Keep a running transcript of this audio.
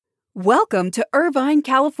Welcome to Irvine,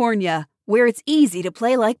 California, where it's easy to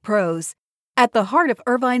play like pros. At the heart of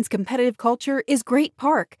Irvine's competitive culture is Great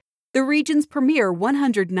Park, the region's premier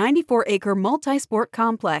 194-acre multi-sport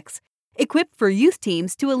complex, equipped for youth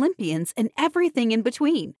teams to Olympians and everything in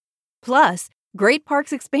between. Plus, Great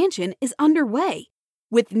Park's expansion is underway.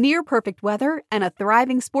 With near-perfect weather and a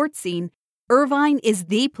thriving sports scene, Irvine is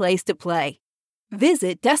the place to play.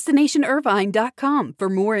 Visit DestinationIrvine.com for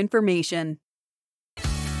more information.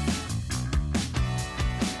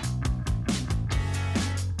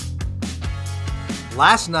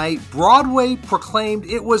 Last night, Broadway proclaimed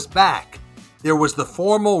it was back. There was the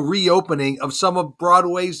formal reopening of some of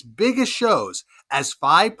Broadway's biggest shows as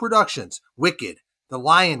 5 productions, Wicked, The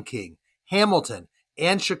Lion King, Hamilton,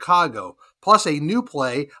 and Chicago, plus a new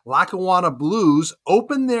play, Lackawanna Blues,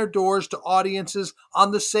 opened their doors to audiences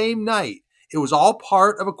on the same night. It was all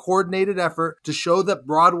part of a coordinated effort to show that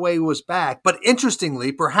Broadway was back. But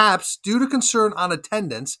interestingly, perhaps due to concern on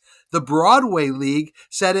attendance, the Broadway League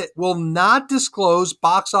said it will not disclose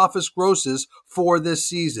box office grosses for this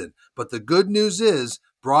season. But the good news is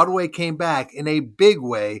Broadway came back in a big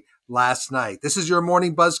way last night. This is your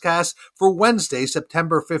Morning Buzzcast for Wednesday,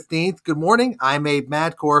 September 15th. Good morning. I'm Abe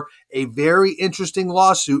Madkour. A very interesting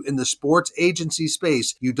lawsuit in the sports agency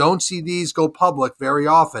space. You don't see these go public very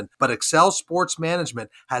often, but Excel Sports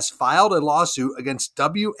Management has filed a lawsuit against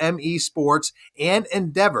WME Sports and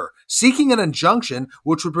Endeavor, seeking an injunction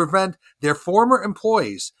which would prevent their former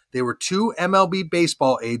employees, they were 2 MLB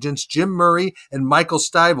baseball agents, Jim Murray and Michael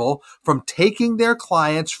Stivel, from taking their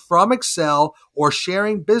clients from Excel or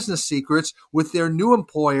sharing business secrets with their new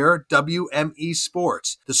employer, WME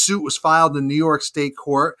Sports. The suit was filed in New York State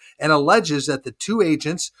Court and alleges that the 2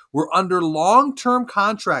 agents were under long-term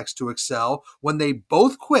contracts to Excel when they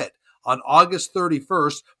both quit on August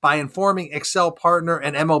 31st by informing Excel partner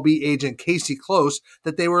and MLB agent Casey Close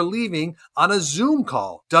that they were leaving on a Zoom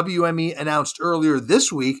call. WME announced earlier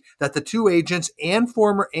this week that the 2 agents and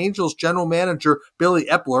former Angels general manager Billy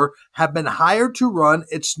Epler have been hired to run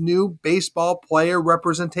its new baseball player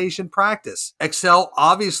representation practice. Excel,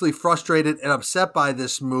 obviously frustrated and upset by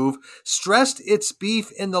this move, stressed its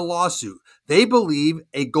beef in the lawsuit. They believe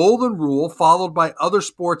a golden rule followed by other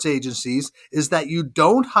sports agencies is that you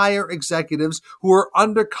don't hire executives who are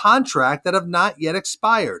under contract that have not yet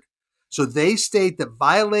expired. So they state that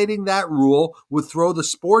violating that rule would throw the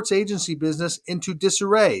sports agency business into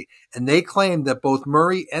disarray, and they claim that both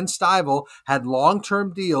Murray and Stivel had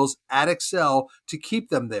long-term deals at Excel to keep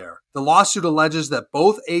them there. The lawsuit alleges that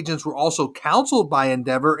both agents were also counseled by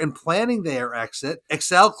Endeavor in planning their exit.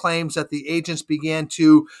 Excel claims that the agents began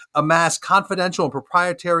to amass confidential and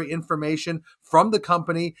proprietary information from the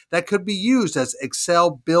company that could be used as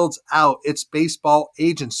Excel builds out its baseball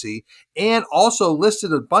agency, and also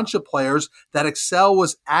listed a bunch of players that Excel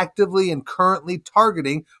was actively and currently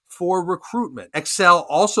targeting for recruitment. Excel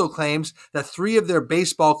also claims that 3 of their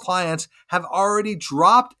baseball clients have already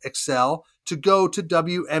dropped Excel to go to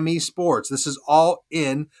WME Sports. This is all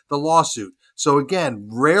in the lawsuit. So again,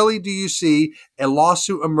 rarely do you see a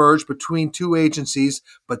lawsuit emerge between 2 agencies,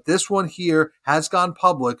 but this one here has gone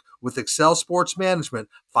public with Excel Sports Management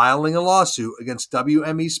filing a lawsuit against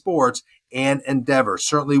WME Sports and Endeavor.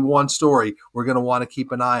 Certainly one story we're going to want to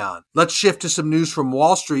keep an eye on. Let's shift to some news from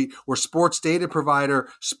Wall Street, where sports data provider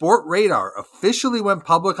Sportradar officially went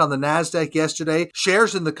public on the NASDAQ yesterday.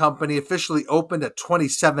 Shares in the company officially opened at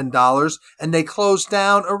 $27, and they closed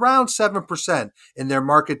down around 7% in their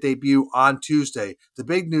market debut on Tuesday. The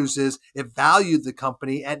big news is it valued the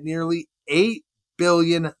company at nearly $8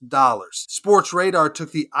 billion. Sportradar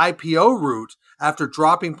took the IPO route after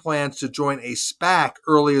dropping plans to join a SPAC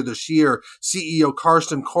earlier this year. CEO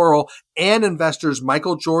Carsten Koerl and investors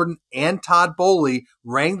Michael Jordan and Todd Boehly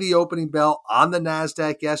rang the opening bell on the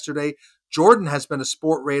NASDAQ yesterday. Jordan has been a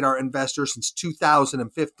Sportradar investor since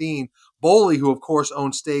 2015. Boehly, who of course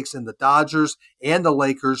owns stakes in the Dodgers and the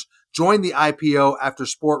Lakers, joined the IPO after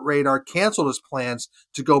Sportradar canceled its plans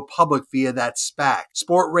to go public via that SPAC.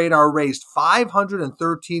 Sportradar raised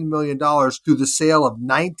 $513 million through the sale of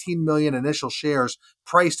 19 million initial shares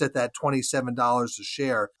priced at that $27 a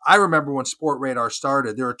share. I remember when Sportradar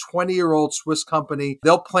started. They're a 20-year-old Swiss company.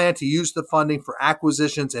 They'll plan to use the funding for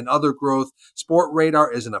acquisitions and other growth.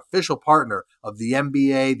 Sportradar is an official partner of the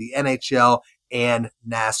NBA, the NHL, and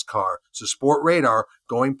NASCAR. So Sportradar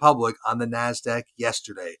going public on the NASDAQ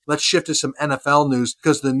yesterday. Let's shift to some NFL news,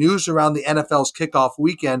 because the news around the NFL's kickoff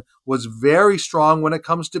weekend was very strong when it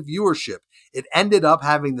comes to viewership. It ended up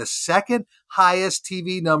having the second highest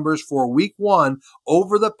TV numbers for week 1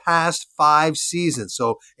 over the past 5 seasons.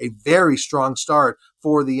 So a very strong start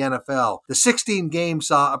for the NFL. The 16 games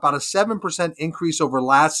saw about a 7% increase over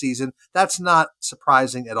last season. That's not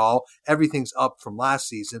surprising at all. Everything's up from last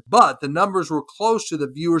season. But the numbers were close to the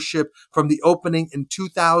viewership from the opening in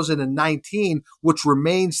 2019, which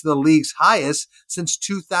remains the league's highest since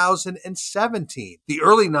 2017. The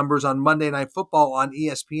early numbers on Monday Night Football on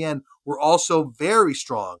ESPN were also very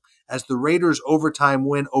strong, as the Raiders' overtime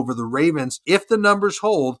win over the Ravens, if the numbers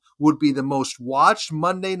hold, would be the most watched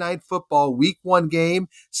Monday Night Football Week 1 game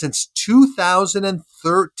since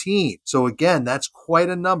 2013. So again, that's quite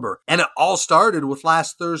a number. And it all started with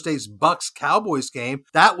last Thursday's Bucs-Cowboys game.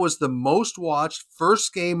 That was the most watched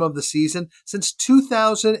first game of the season since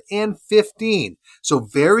 2015. So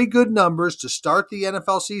very good numbers to start the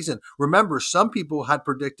NFL season. Remember, some people had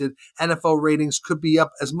predicted NFL ratings could be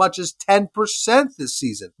up as much as 10% this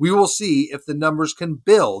season. We will see if the numbers can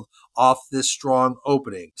build off this strong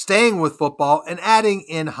opening. Staying with football and adding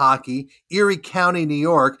in hockey, Erie County, New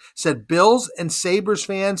York said Bills and Sabres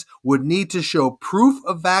fans would need to show proof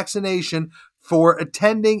of vaccination for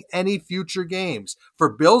attending any future games.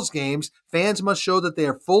 For Bills games, fans must show that they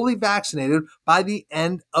are fully vaccinated by the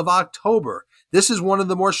end of October. This is one of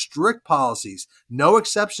the more strict policies. No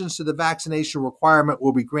exceptions to the vaccination requirement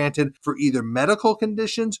will be granted for either medical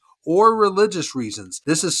conditions or religious reasons.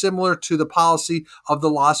 This is similar to the policy of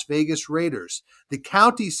the Las Vegas Raiders. The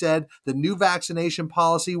county said the new vaccination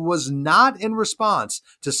policy was not in response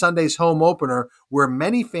to Sunday's home opener, where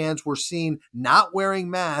many fans were seen not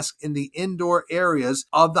wearing masks in the indoor areas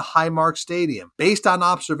of the Highmark Stadium. Based on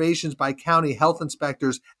observations by county health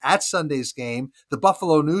inspectors at Sunday's game, the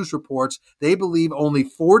Buffalo News reports they believe only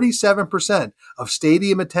 47% of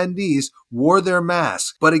stadium attendees wore their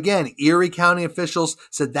masks. But again, Erie County officials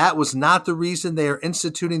said that was not the reason they are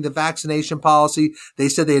instituting the vaccination policy. They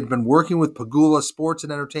said they had been working with Pagula Sports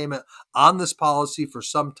and Entertainment on this policy for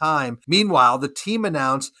some time. Meanwhile, the team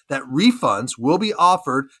announced that refunds will be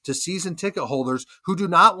offered to season ticket holders who do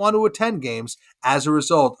not want to attend games as a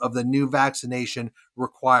result of the new vaccination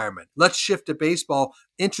requirement. Let's shift to baseball.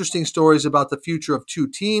 Interesting stories about the future of two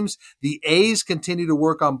teams. The A's continue to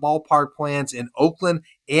work on ballpark plans in Oakland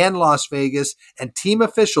and Las Vegas, and team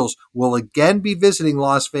officials will again be visiting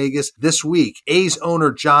Las Vegas this week. A's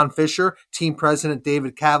owner John Fisher, team president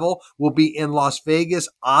David Kaval will be in Las Vegas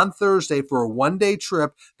on Thursday for a one-day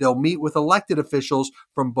trip. They'll meet with elected officials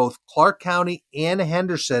from both Clark County and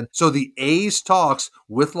Henderson, so the A's talks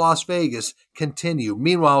with Las Vegas continue.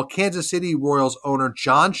 Meanwhile, Kansas City Royals owner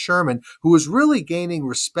John Sherman, who is really gaining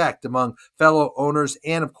respect among fellow owners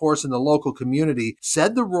and, of course, in the local community,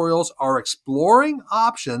 said the Royals are exploring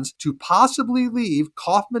options to possibly leave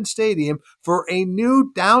Kauffman Stadium for a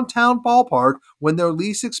new downtown ballpark when their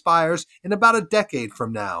lease expires in about a decade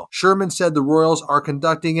from now. Sherman said the Royals are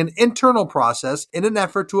conducting an internal process in an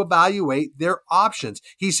effort to evaluate their options.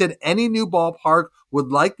 He said any new ballpark would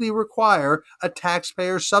likely require a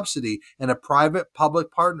taxpayer subsidy and a private-public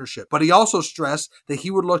partnership. But he also stressed that he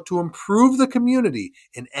would look to improve the community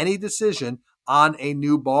in any decision on a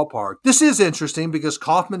new ballpark. This is interesting because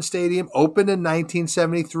Kauffman Stadium opened in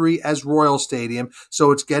 1973 as Royal Stadium,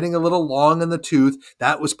 so it's getting a little long in the tooth.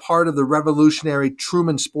 That was part of the revolutionary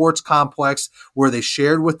Truman Sports Complex where they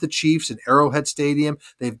shared with the Chiefs in Arrowhead Stadium.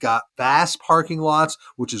 They've got vast parking lots,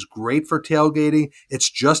 which is great for tailgating.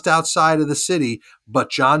 It's just outside of the city,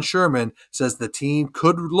 but John Sherman says the team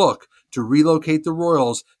could look to relocate the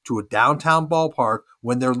Royals to a downtown ballpark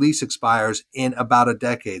when their lease expires in about a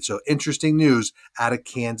decade. So interesting news out of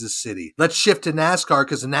Kansas City. Let's shift to NASCAR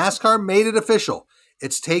because NASCAR made it official.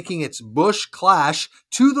 It's taking its Busch Clash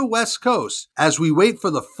to the West Coast. As we wait for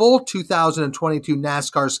the full 2022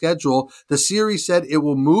 NASCAR schedule, the series said it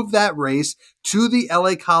will move that race to the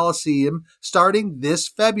LA Coliseum starting this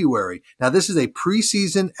February. Now, this is a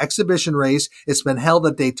preseason exhibition race. It's been held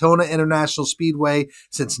at Daytona International Speedway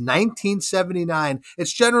since 1979.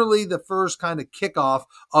 It's generally the first kind of kickoff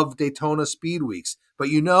of Daytona Speed Weeks. But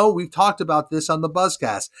you know, we've talked about this on the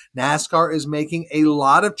Buzzcast. NASCAR is making a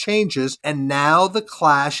lot of changes, and now the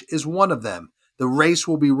Clash is one of them. The race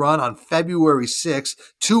will be run on February 6th,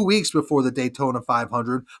 2 weeks before the Daytona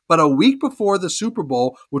 500, but a week before the Super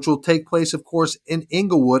Bowl, which will take place, of course, in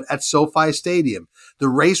Inglewood at SoFi Stadium. The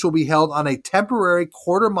race will be held on a temporary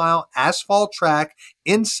quarter-mile asphalt track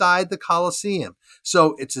inside the Coliseum.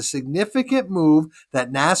 So it's a significant move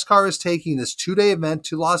that NASCAR is taking this two-day event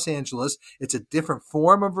to Los Angeles. It's a different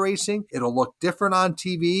form of racing. It'll look different on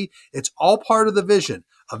TV. It's all part of the vision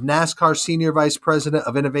of NASCAR Senior Vice President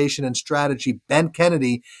of Innovation and Strategy, Ben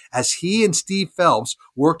Kennedy, as he and Steve Phelps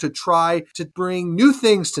work to try to bring new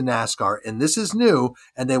things to NASCAR. And this is new,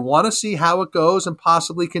 and they want to see how it goes and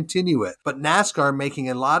possibly continue it. But NASCAR making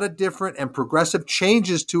a lot of different and progressive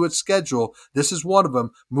changes to its schedule. This is one of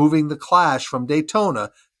them, moving the Clash from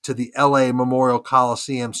Daytona to the LA Memorial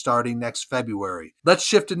Coliseum starting next February. Let's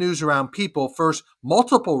shift to news around people. First,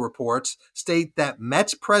 multiple reports state that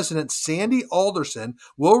Mets president Sandy Alderson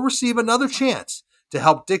will receive another chance to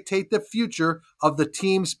help dictate the future of the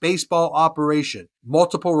team's baseball operation.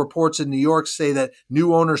 Multiple reports in New York say that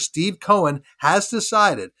new owner Steve Cohen has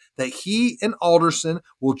decided that he and Alderson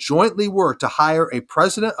will jointly work to hire a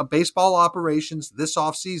president of baseball operations this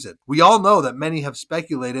offseason. We all know that many have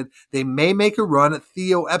speculated they may make a run at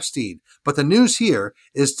Theo Epstein, but the news here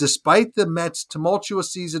is despite the Mets'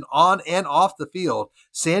 tumultuous season on and off the field,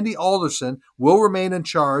 Sandy Alderson will remain in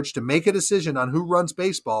charge to make a decision on who runs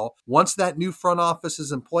baseball. Once that new front office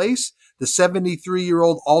is in place, the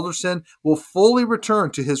 73-year-old Alderson will fully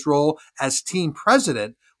return to his role as team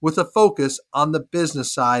president with a focus on the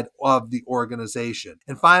business side of the organization.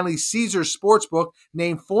 And finally, Caesars Sportsbook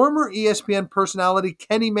named former ESPN personality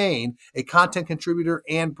Kenny Mayne a content contributor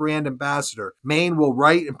and brand ambassador. Mayne will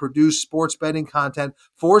write and produce sports betting content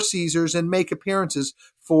for Caesars and make appearances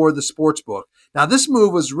for the sportsbook. Now, this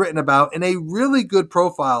move was written about in a really good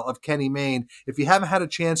profile of Kenny Mayne. If you haven't had a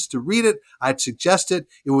chance to read it, I'd suggest it.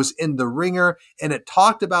 It was in The Ringer, and it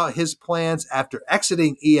talked about his plans after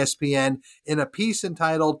exiting ESPN in a piece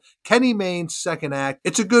entitled Kenny Mayne's Second Act.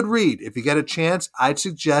 It's a good read. If you get a chance, I'd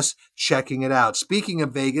suggest checking it out. Speaking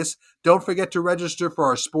of Vegas, don't forget to register for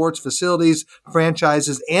our sports facilities,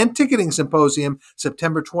 franchises, and ticketing symposium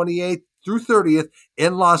September 28th through 30th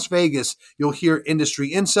in Las Vegas. You'll hear industry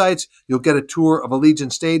insights, you'll get a tour of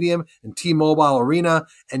Allegiant Stadium and T-Mobile Arena,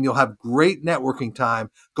 and you'll have great networking time.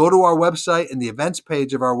 Go to our website and the events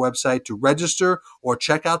page of our website to register or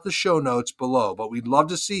check out the show notes below. But we'd love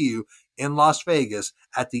to see you in Las Vegas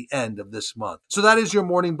at the end of this month. So that is your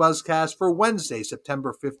Morning Buzzcast for Wednesday,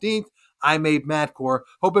 September 15th. I'm Abe Matcore.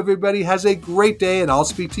 Hope everybody has a great day, and I'll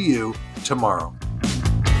speak to you tomorrow.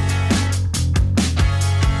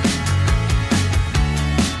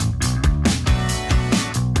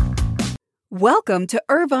 Welcome to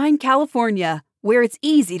Irvine, California, where it's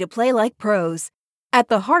easy to play like pros. At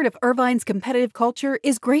the heart of Irvine's competitive culture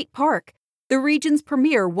is Great Park, the region's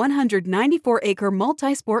premier 194-acre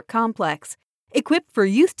multi-sport complex, equipped for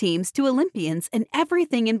youth teams to Olympians and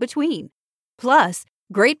everything in between. Plus,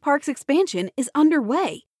 Great Park's expansion is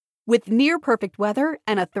underway. With near-perfect weather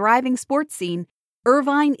and a thriving sports scene,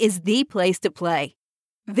 Irvine is the place to play.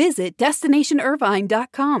 Visit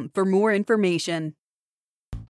DestinationIrvine.com for more information.